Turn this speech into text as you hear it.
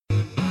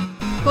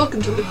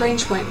Welcome to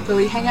Lagrange, where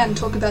we hang out and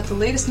talk about the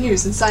latest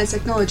news in science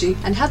technology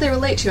and how they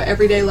relate to your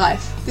everyday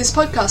life. This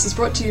podcast is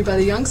brought to you by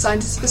the Young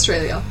Scientists of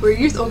Australia. We're a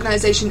youth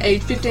organisation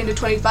aged 15 to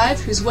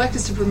 25 whose work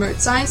is to promote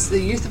science to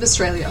the youth of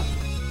Australia.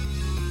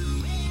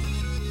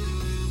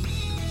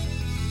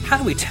 How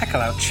do we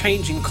tackle our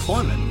changing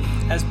climate?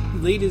 As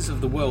leaders of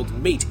the world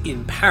meet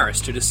in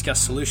Paris to discuss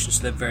solutions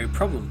to that very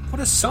problem, what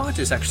are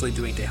scientists actually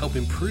doing to help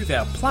improve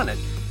our planet,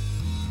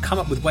 come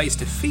up with ways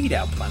to feed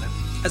our planet,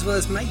 as well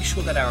as make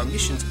sure that our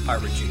emissions are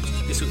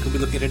reduced? This week we'll be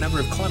looking at a number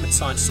of climate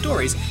science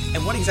stories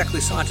and what exactly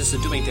scientists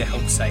are doing to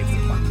help save the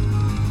planet.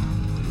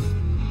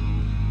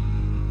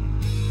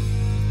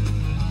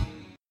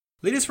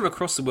 Leaders from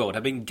across the world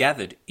have been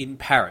gathered in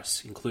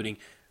Paris, including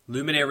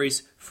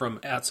luminaries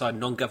from outside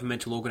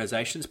non-governmental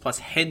organisations, plus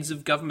heads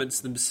of governments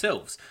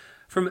themselves,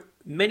 from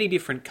many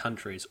different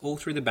countries, all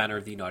through the banner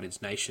of the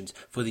United Nations,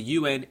 for the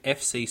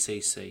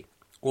UNFCCC,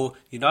 or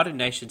United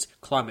Nations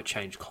Climate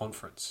Change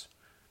Conference.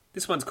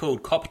 This one's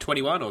called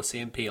COP21 or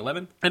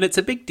CMP11, and it's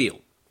a big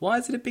deal. Why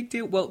is it a big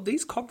deal? Well,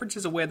 these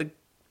conferences are where the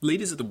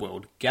leaders of the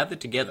world gather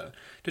together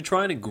to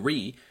try and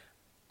agree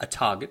a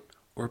target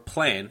or a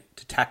plan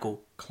to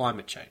tackle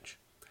climate change.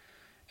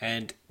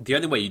 And the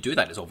only way you do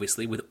that is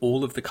obviously with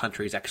all of the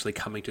countries actually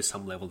coming to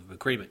some level of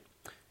agreement.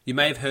 You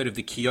may have heard of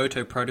the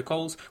Kyoto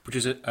Protocols, which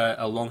is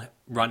a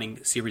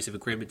long-running series of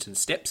agreements and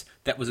steps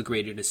that was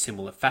agreed in a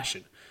similar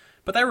fashion.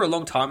 But they were a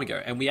long time ago,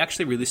 and we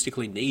actually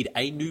realistically need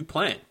a new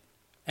plan.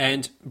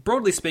 And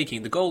broadly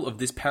speaking, the goal of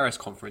this Paris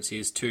conference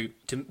is to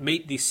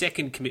meet the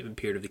second commitment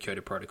period of the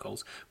Kyoto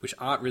Protocols, which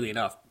aren't really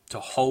enough to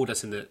hold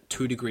us in the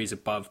 2 degrees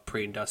above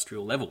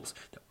pre-industrial levels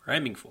that we're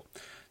aiming for.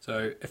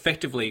 So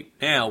effectively,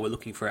 now we're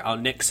looking for our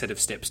next set of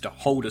steps to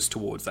hold us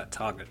towards that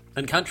target.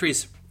 And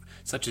countries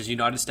such as the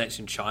United States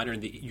and China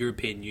and the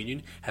European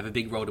Union have a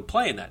big role to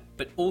play in that.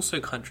 But also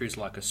countries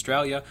like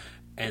Australia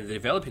and the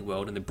developing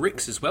world and the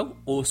BRICS as well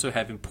also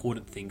have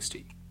important things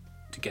to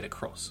get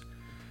across.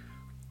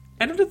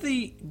 And under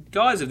the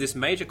guise of this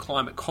major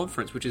climate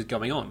conference which is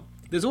going on,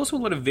 there's also a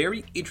lot of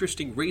very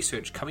interesting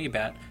research coming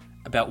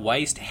about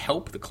ways to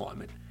help the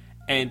climate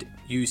and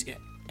use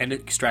and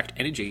extract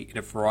energy in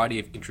a variety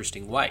of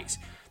interesting ways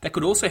that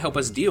could also help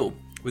us deal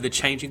with a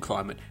changing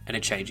climate and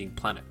a changing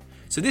planet.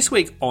 So this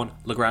week on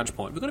Lagrange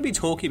Point, we're going to be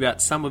talking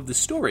about some of the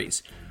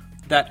stories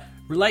that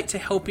relate to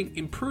helping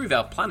improve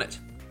our planet.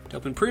 To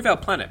help improve our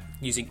planet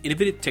using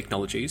innovative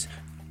technologies,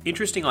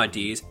 interesting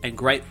ideas, and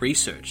great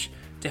research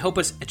to help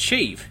us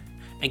achieve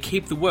and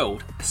keep the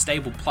world a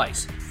stable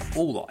place for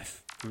all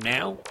life,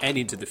 now and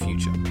into the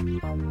future.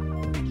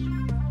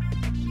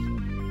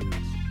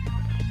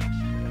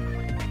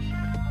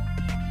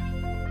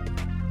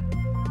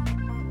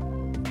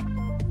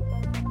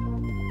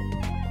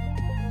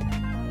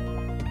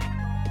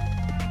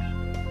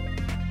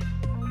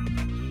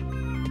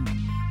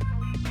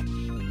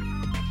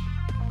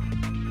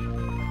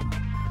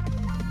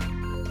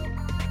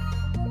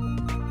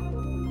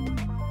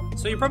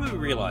 So you probably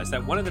realise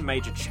that one of the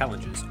major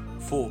challenges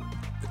for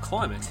the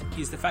climate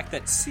is the fact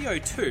that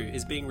CO2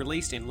 is being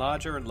released in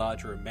larger and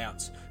larger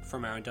amounts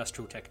from our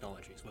industrial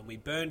technologies. When we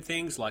burn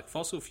things like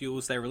fossil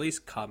fuels, they release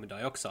carbon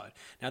dioxide.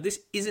 Now, this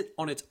isn't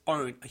on its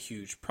own a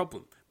huge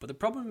problem, but the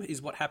problem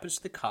is what happens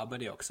to the carbon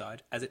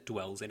dioxide as it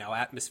dwells in our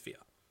atmosphere.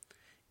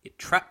 It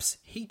traps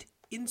heat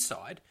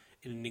inside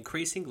in an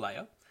increasing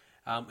layer,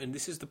 and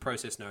this is the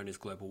process known as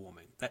global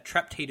warming. That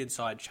trapped heat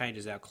inside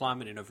changes our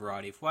climate in a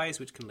variety of ways,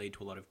 which can lead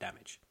to a lot of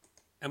damage.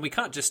 And we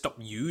can't just stop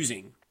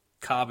using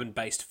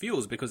carbon-based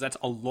fuels because that's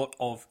a lot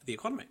of the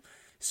economy.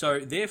 So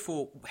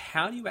therefore,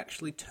 how do you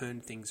actually turn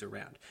things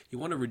around? You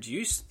want to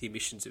reduce the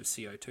emissions of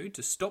CO2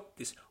 to stop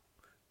this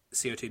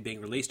CO2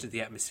 being released into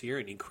the atmosphere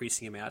in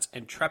increasing amounts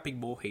and trapping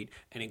more heat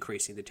and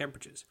increasing the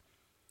temperatures.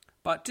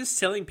 But just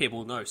telling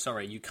people, no,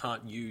 sorry, you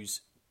can't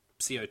use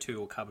CO2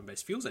 or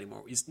carbon-based fuels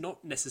anymore is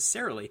not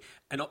necessarily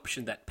an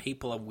option that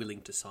people are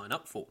willing to sign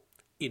up for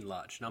in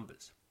large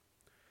numbers.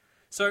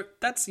 So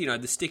that's,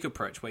 the stick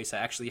approach where you say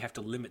actually you have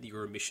to limit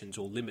your emissions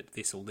or limit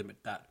this or limit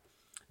that.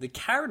 The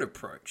carrot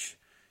approach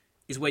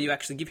is where you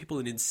actually give people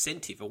an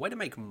incentive, a way to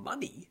make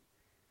money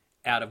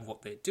out of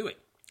what they're doing.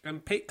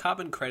 And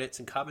carbon credits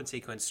and carbon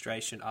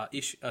sequestration are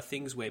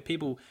things where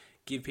people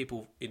give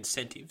people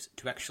incentives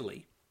to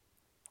actually,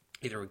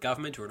 either a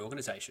government or an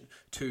organisation,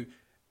 to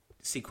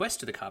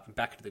sequester the carbon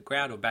back into the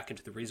ground or back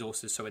into the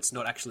resources so it's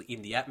not actually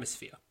in the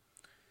atmosphere.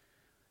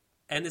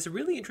 And there's a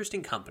really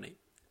interesting company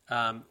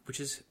which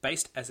is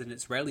based as an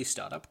Israeli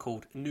startup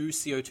called New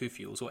CO2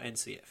 Fuels, or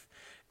NCF.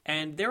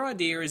 And their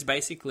idea is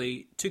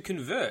basically to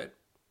convert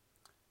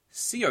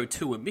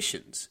CO2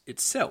 emissions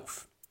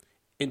itself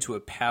into a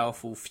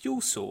powerful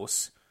fuel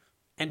source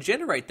and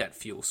generate that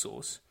fuel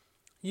source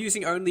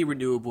using only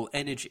renewable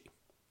energy.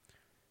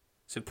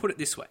 So put it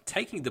this way,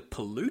 taking the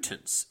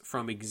pollutants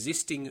from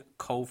existing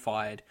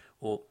coal-fired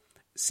or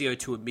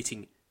CO2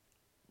 emitting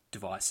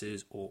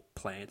devices or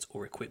plants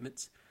or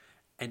equipments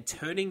and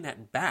turning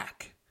that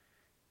back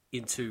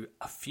into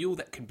a fuel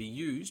that can be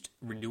used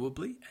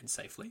renewably and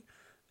safely,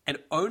 and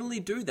only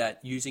do that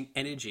using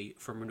energy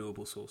from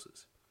renewable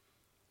sources.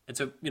 And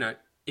so,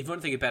 if you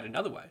want to think about it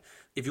another way,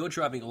 if you're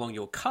driving along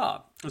your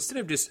car, instead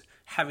of just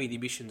having the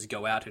emissions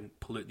go out and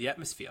pollute the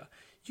atmosphere,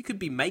 you could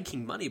be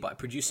making money by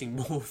producing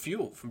more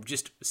fuel from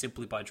just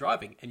simply by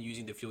driving and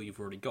using the fuel you've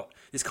already got.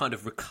 This kind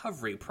of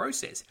recovery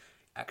process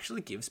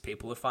actually gives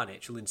people a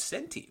financial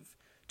incentive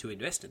to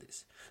invest in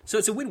this. So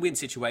it's a win-win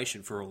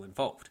situation for all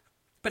involved.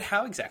 But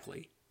how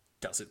exactly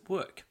does it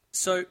work?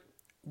 So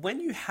when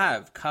you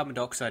have carbon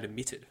dioxide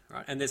emitted,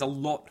 right, and there's a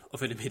lot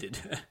of it emitted,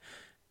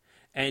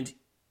 and,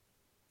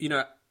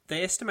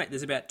 they estimate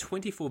there's about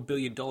 $24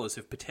 billion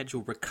of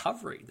potential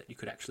recovery that you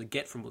could actually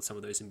get from some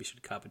of those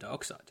emitted carbon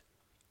dioxide.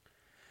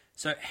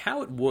 So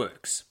how it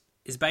works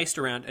is based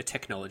around a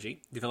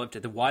technology developed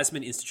at the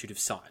Weizmann Institute of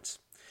Science.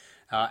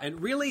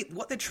 And really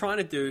what they're trying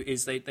to do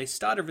is they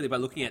started really by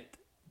looking at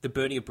the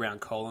burning of brown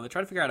coal, and they're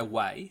trying to figure out a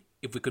way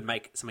if we could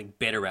make something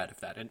better out of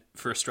that. And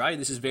for Australia,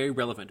 this is very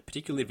relevant,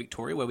 particularly in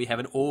Victoria, where we have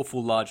an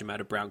awful large amount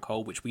of brown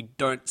coal, which we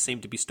don't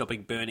seem to be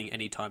stopping burning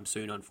anytime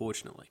soon,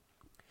 unfortunately.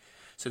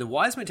 So the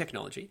Weizmann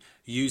technology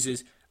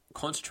uses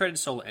concentrated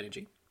solar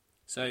energy.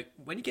 So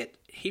when you get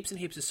heaps and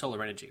heaps of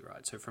solar energy,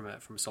 right, so from a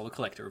solar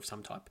collector of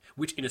some type,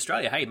 which in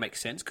Australia, hey, it makes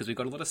sense because we've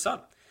got a lot of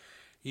sun.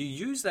 You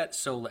use that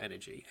solar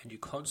energy and you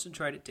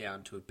concentrate it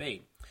down to a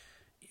beam.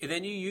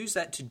 Then you use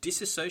that to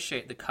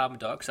disassociate the carbon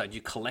dioxide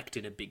you collect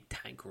in a big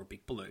tank or a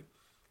big balloon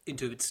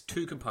into its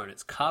two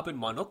components, carbon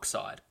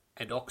monoxide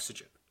and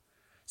oxygen.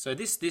 So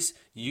this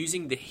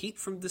using the heat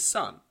from the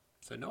sun,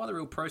 so no other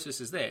real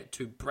processes there,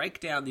 to break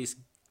down this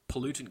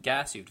pollutant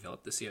gas you've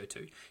developed, the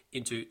CO2,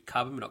 into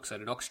carbon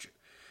monoxide and oxygen.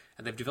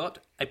 And they've developed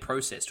a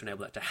process to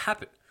enable that to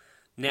happen.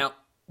 Now,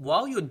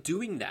 while you're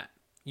doing that,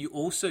 you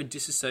also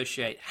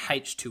disassociate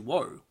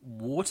H2O,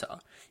 water,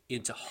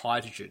 into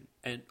hydrogen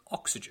and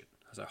oxygen,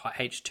 so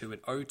H2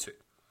 and O2.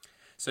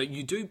 So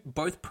you do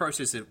both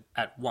processes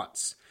at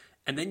once,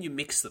 and then you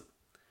mix them.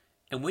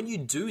 And when you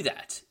do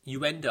that,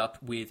 you end up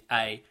with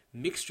a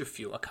mixture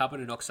fuel, a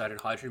carbon monoxide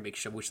and hydrogen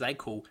mixture, which they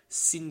call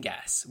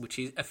syngas, which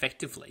is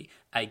effectively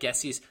a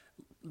gaseous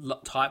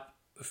type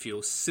of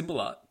fuel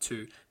similar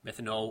to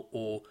methanol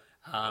or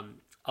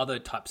other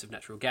types of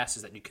natural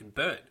gases that you can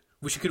burn,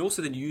 which you can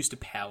also then use to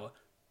power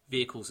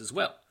vehicles as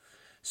well.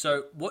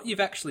 So what you've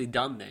actually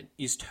done then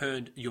is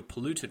turned your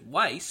polluted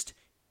waste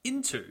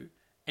into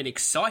an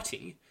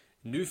exciting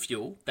new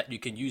fuel that you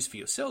can use for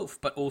yourself,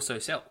 but also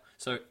sell.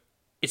 So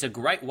it's a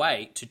great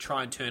way to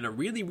try and turn a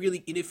really,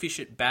 really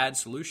inefficient, bad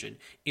solution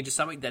into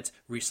something that's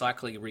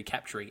recycling and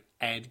recapturing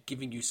and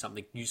giving you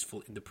something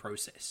useful in the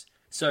process.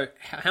 So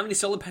how many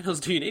solar panels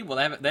do you need?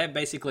 Well, they have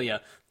basically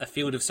a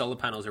field of solar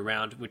panels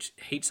around which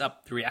heats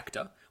up the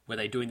reactor where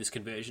they're doing this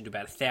conversion to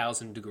about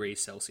 1,000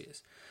 degrees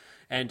Celsius.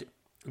 And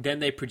then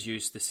they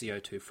produce the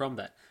CO2 from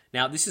that.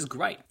 Now, this is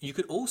great. You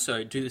could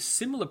also do the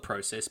similar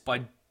process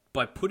by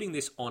putting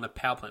this on a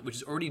power plant, which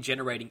is already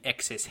generating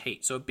excess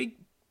heat. So a big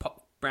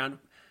brown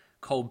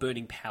coal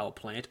burning power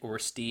plant or a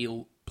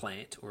steel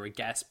plant or a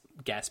gas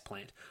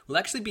plant will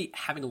actually be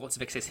having lots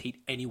of excess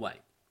heat anyway.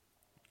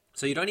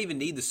 So you don't even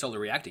need the solar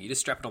reactor. You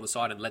just strap it on the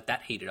side and let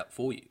that heat it up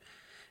for you.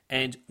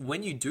 And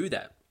when you do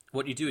that,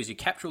 what you do is you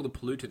capture all the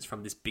pollutants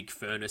from this big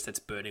furnace that's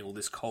burning all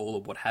this coal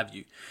or what have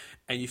you,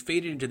 and you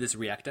feed it into this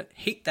reactor,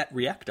 heat that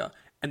reactor,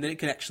 and then it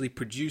can actually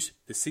produce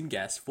the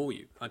syngas for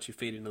you once you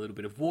feed in a little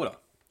bit of water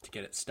to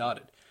get it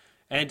started.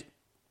 And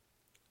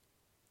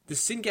the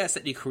syngas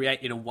that you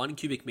create in a 1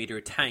 cubic meter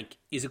tank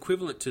is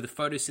equivalent to the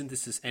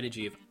photosynthesis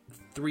energy of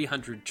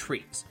 300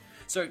 trees.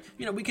 So,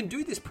 we can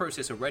do this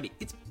process already.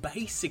 It's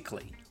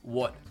basically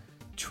what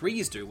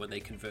trees do when they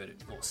convert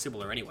it, or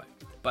similar anyway.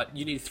 But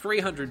you need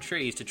 300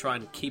 trees to try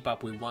and keep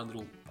up with one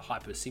little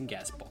hyper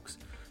syngas box.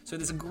 So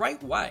there's a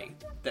great way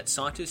that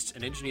scientists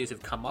and engineers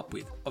have come up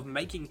with of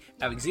making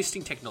our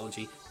existing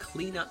technology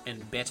cleaner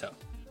and better.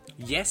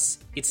 Yes,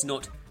 it's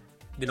not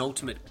an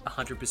ultimate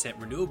 100%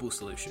 renewable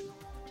solution,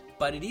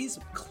 but it is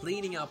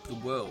cleaning up the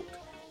world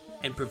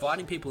and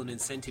providing people an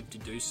incentive to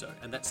do so,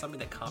 and that's something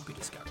that can't be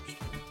discouraged.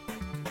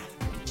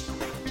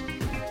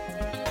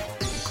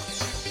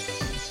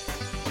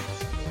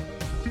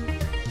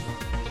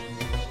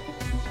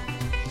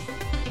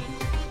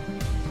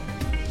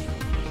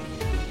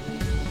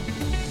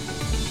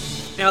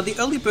 Now, the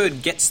early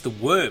bird gets the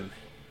worm,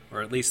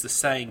 or at least the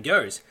saying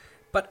goes,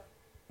 but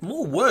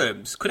more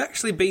worms could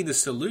actually be the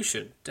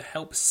solution to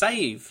help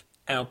save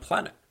our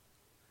planet.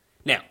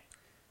 Now,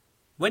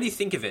 when you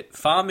think of it,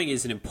 farming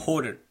is an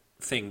important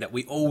thing that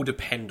we all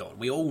depend on.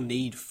 We all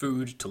need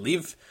food to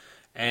live,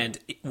 and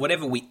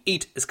whatever we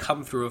eat has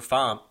come through a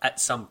farm at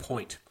some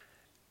point.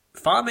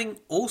 Farming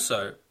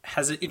also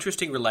has an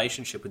interesting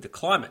relationship with the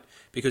climate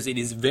because it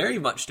is very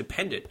much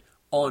dependent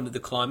on the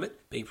climate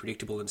being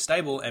predictable and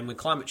stable, and when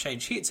climate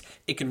change hits,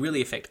 it can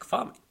really affect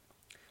farming.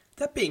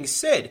 That being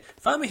said,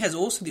 farming has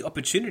also the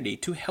opportunity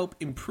to help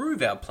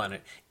improve our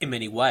planet in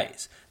many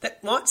ways.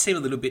 That might seem a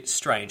little bit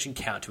strange and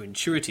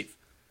counterintuitive.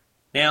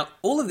 Now,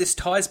 all of this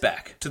ties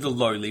back to the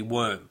lowly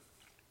worm.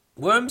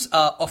 Worms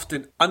are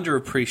often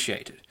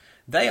underappreciated.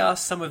 They are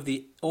some of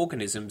the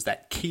organisms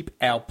that keep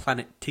our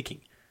planet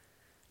ticking.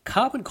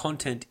 Carbon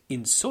content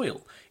in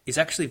soil is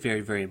actually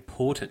very, very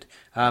important,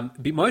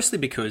 mostly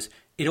because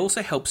it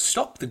also helps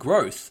stop the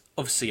growth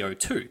of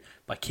CO2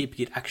 by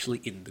keeping it actually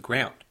in the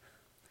ground.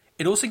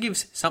 It also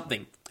gives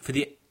something for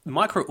the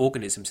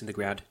microorganisms in the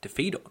ground to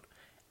feed on,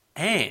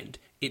 and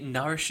it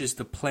nourishes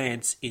the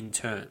plants in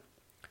turn.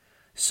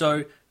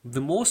 So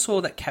the more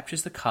soil that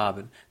captures the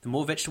carbon, the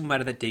more vegetable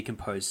matter that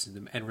decomposes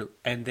them,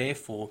 and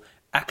therefore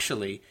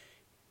actually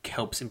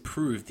helps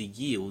improve the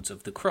yields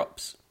of the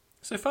crops.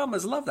 So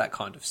farmers love that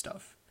kind of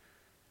stuff.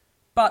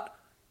 But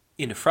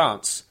in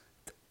France,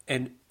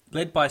 and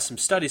led by some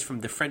studies from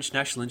the French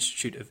National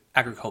Institute of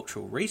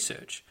Agricultural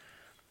Research,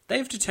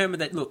 they've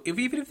determined that, look,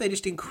 even if they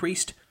just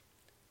increased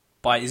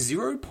by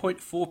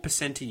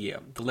 0.4% a year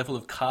the level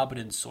of carbon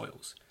in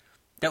soils,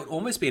 that would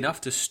almost be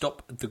enough to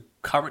stop the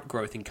current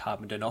growth in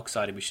carbon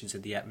dioxide emissions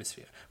in the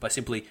atmosphere by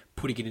simply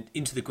putting it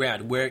into the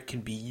ground where it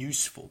can be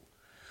useful.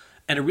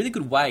 And a really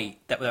good way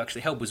that would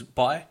actually help was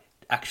by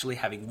actually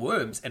having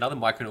worms and other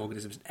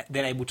microorganisms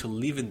then able to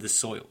live in the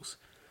soils.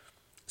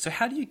 So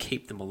how do you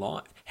keep them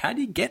alive? How do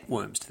you get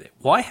worms to there?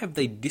 Why have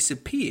they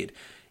disappeared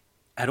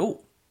at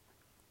all?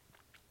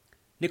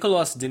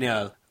 Nicolas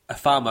Dinel, a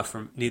farmer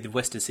from near the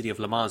western city of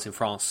Le Mans in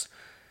France,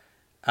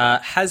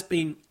 has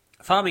been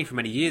farming for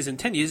many years, and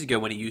 10 years ago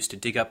when he used to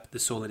dig up the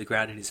soil in the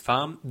ground in his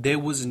farm, there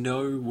was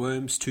no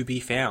worms to be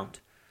found.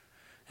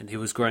 And he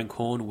was growing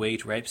corn,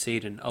 wheat,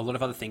 rapeseed, and a lot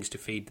of other things to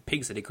feed the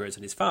pigs that he grows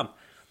on his farm.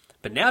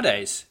 But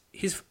nowadays,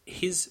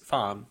 his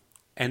farm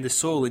and the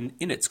soil in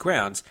its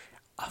grounds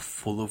are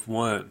full of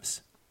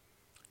worms.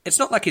 It's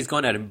not like he's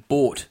gone out and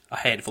bought a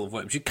handful of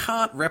worms. You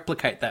can't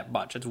replicate that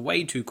much. It's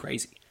way too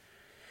crazy.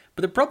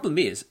 But the problem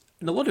is,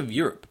 in a lot of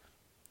Europe,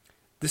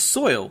 the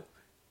soil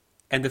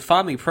and the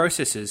farming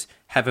processes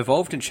have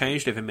evolved and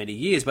changed over many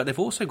years, but they've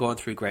also gone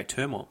through great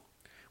turmoil.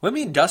 When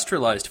we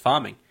industrialized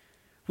farming,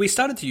 we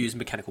started to use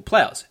mechanical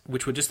plows,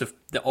 which were just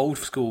the old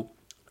school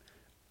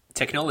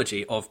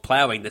technology of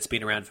ploughing that's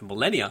been around for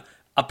millennia,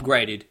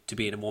 upgraded to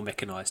be in a more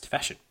mechanized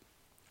fashion.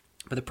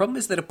 But the problem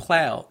is that a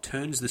plow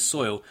turns the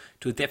soil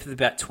to a depth of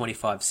about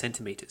 25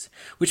 centimeters,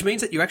 which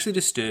means that you're actually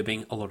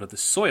disturbing a lot of the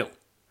soil.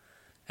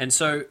 And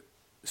so,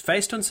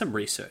 based on some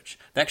research,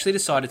 they actually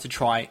decided to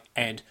try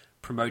and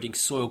promoting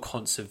soil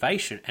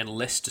conservation and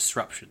less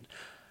disruption.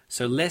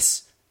 So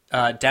less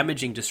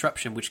damaging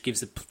disruption, which gives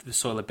the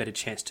soil a better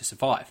chance to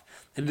survive.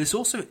 And this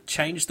also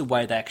changed the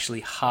way they actually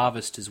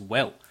harvest as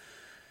well.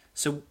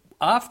 So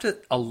after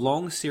a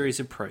long series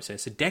of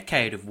process, a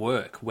decade of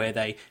work where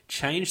they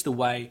changed the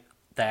way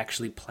they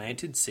actually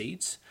planted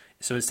seeds.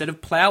 So instead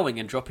of ploughing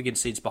and dropping in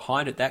seeds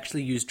behind it, they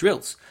actually used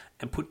drills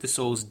and put the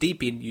soils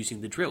deep in using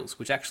the drills,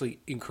 which actually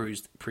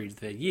improved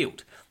their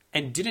yield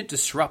and didn't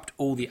disrupt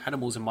all the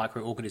animals and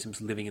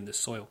microorganisms living in the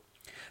soil.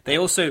 They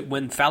also,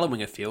 when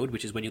fallowing a field,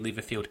 which is when you leave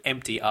a field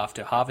empty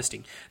after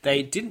harvesting,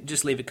 they didn't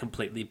just leave it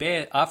completely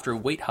bare. After a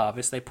wheat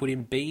harvest, they put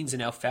in beans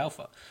and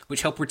alfalfa,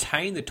 which help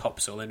retain the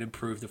topsoil and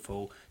improve the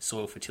full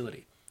soil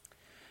fertility.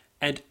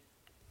 And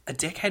a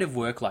decade of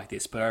work like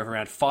this, by over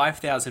around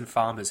 5,000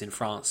 farmers in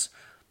France,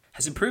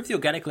 has improved the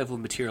organic level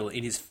of material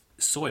in his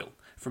soil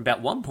from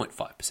about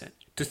 1.5%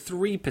 to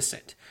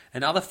 3%.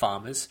 And other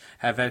farmers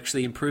have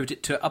actually improved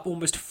it to up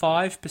almost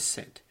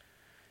 5%.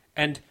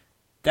 And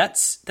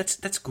that's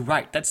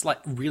great. That's like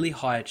really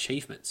high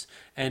achievements.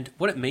 And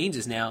what it means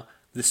is now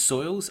the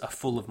soils are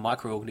full of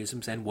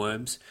microorganisms and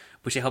worms,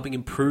 which are helping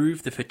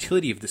improve the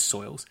fertility of the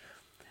soils.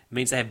 It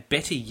means they have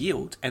better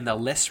yield and they're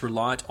less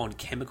reliant on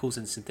chemicals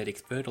and synthetic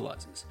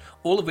fertilizers,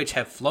 all of which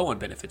have flow-on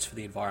benefits for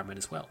the environment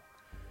as well.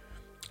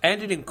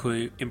 And it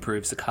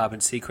improves the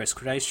carbon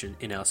sequestration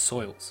in our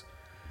soils.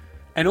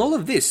 And all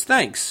of this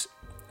thanks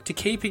to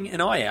keeping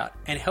an eye out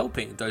and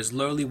helping those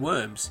lowly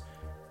worms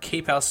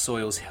keep our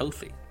soils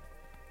healthy.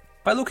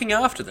 By looking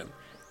after them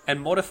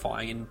and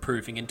modifying,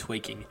 improving and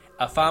tweaking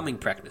our farming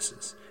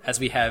practices, as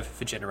we have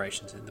for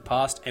generations in the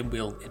past and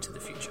will into the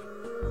future.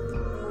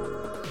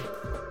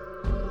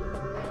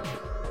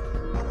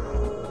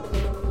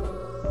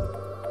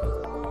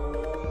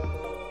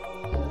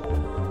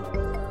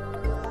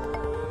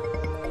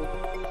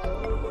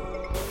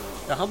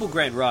 The humble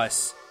grain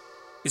rice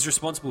is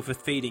responsible for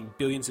feeding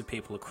billions of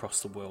people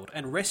across the world,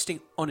 and resting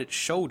on its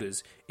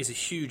shoulders is a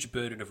huge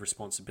burden of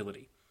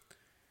responsibility.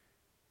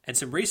 And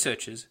some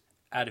researchers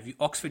out of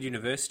Oxford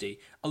University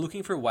are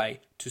looking for a way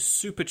to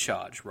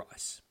supercharge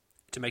rice,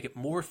 to make it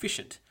more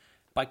efficient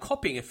by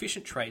copying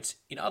efficient traits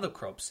in other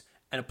crops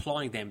and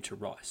applying them to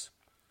rice.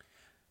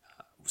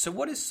 So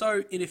what is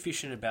so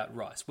inefficient about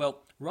rice?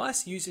 Well,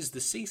 rice uses the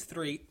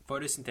C3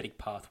 photosynthetic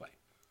pathway,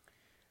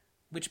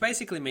 which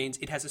basically means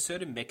it has a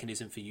certain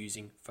mechanism for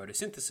using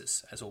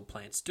photosynthesis, as all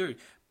plants do.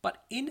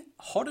 But in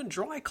hot and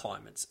dry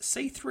climates,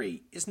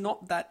 C3 is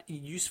not that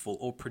useful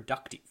or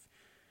productive.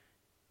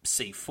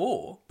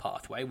 C4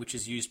 pathway, which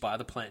is used by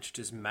other plants such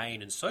as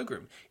maize and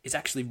sorghum, is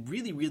actually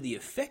really, really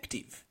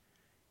effective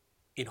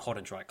in hot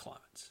and dry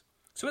climates.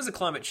 So as the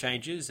climate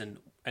changes and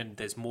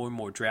there's more and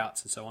more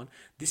droughts and so on,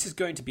 this is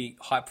going to be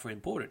hyper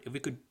important. If we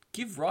could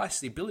give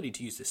rice the ability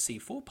to use the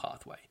C4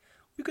 pathway,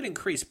 we could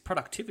increase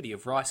productivity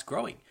of rice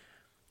growing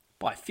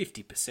by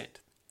 50%.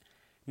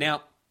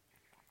 Now,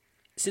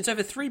 Since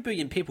over 3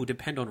 billion people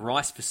depend on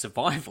rice for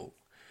survival,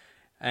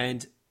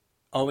 and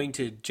owing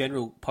to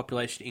general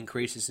population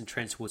increases and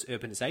trends towards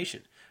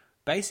urbanisation,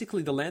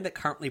 basically the land that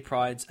currently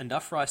provides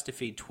enough rice to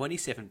feed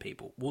 27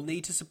 people will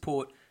need to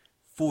support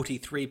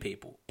 43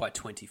 people by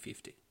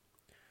 2050.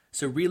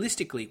 So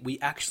realistically, we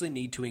actually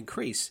need to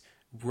increase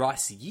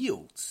rice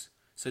yields,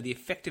 so the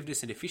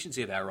effectiveness and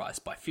efficiency of our rice,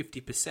 by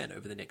 50%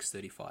 over the next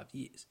 35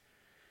 years.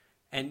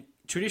 And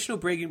traditional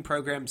breeding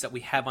programs that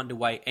we have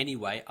underway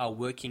anyway are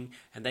working,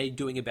 and they're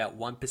doing about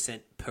 1%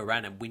 per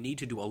annum. We need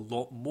to do a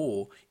lot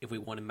more if we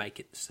want to make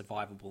it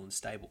survivable and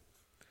stable.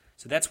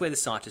 So that's where the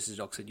scientists at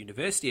Oxford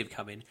University have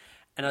come in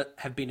and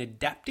have been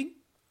adapting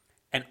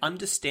and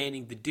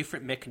understanding the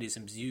different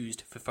mechanisms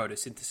used for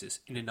photosynthesis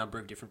in a number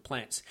of different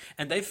plants.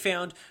 And they've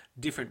found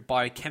different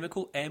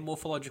biochemical and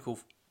morphological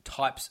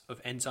types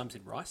of enzymes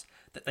in rice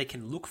that they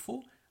can look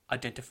for,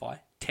 identify,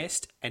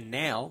 test, and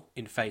now,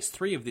 in phase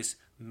 3 of this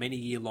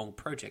many-year-long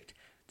project,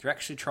 they're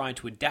actually trying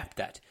to adapt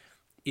that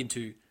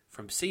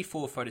from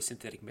C4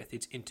 photosynthetic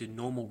methods into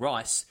normal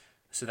rice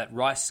so that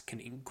rice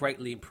can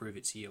greatly improve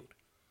its yield.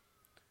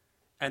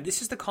 And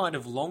this is the kind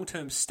of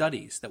long-term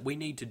studies that we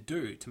need to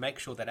do to make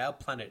sure that our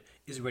planet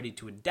is ready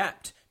to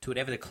adapt to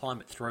whatever the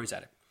climate throws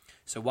at it.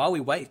 So while we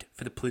wait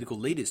for the political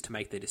leaders to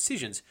make their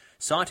decisions,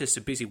 scientists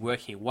are busy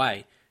working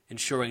away,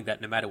 ensuring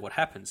that no matter what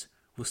happens,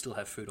 we'll still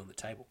have food on the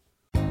table.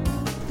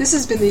 This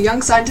has been the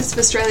Young Scientists of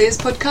Australia's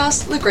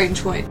podcast,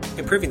 Lagrange Point.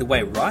 Improving the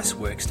way rice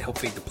works to help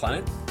feed the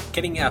planet,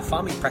 getting our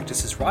farming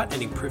practices right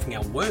and improving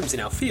our worms in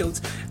our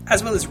fields,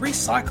 as well as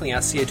recycling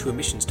our CO2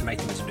 emissions to make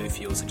them into new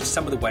fuels, are just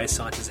some of the ways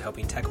scientists are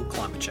helping tackle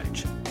climate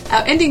change.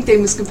 Our ending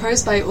theme was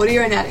composed by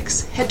Audio and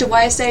Addicts. Head to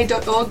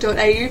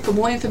ysa.org.au for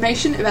more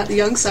information about the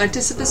Young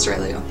Scientists of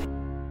Australia.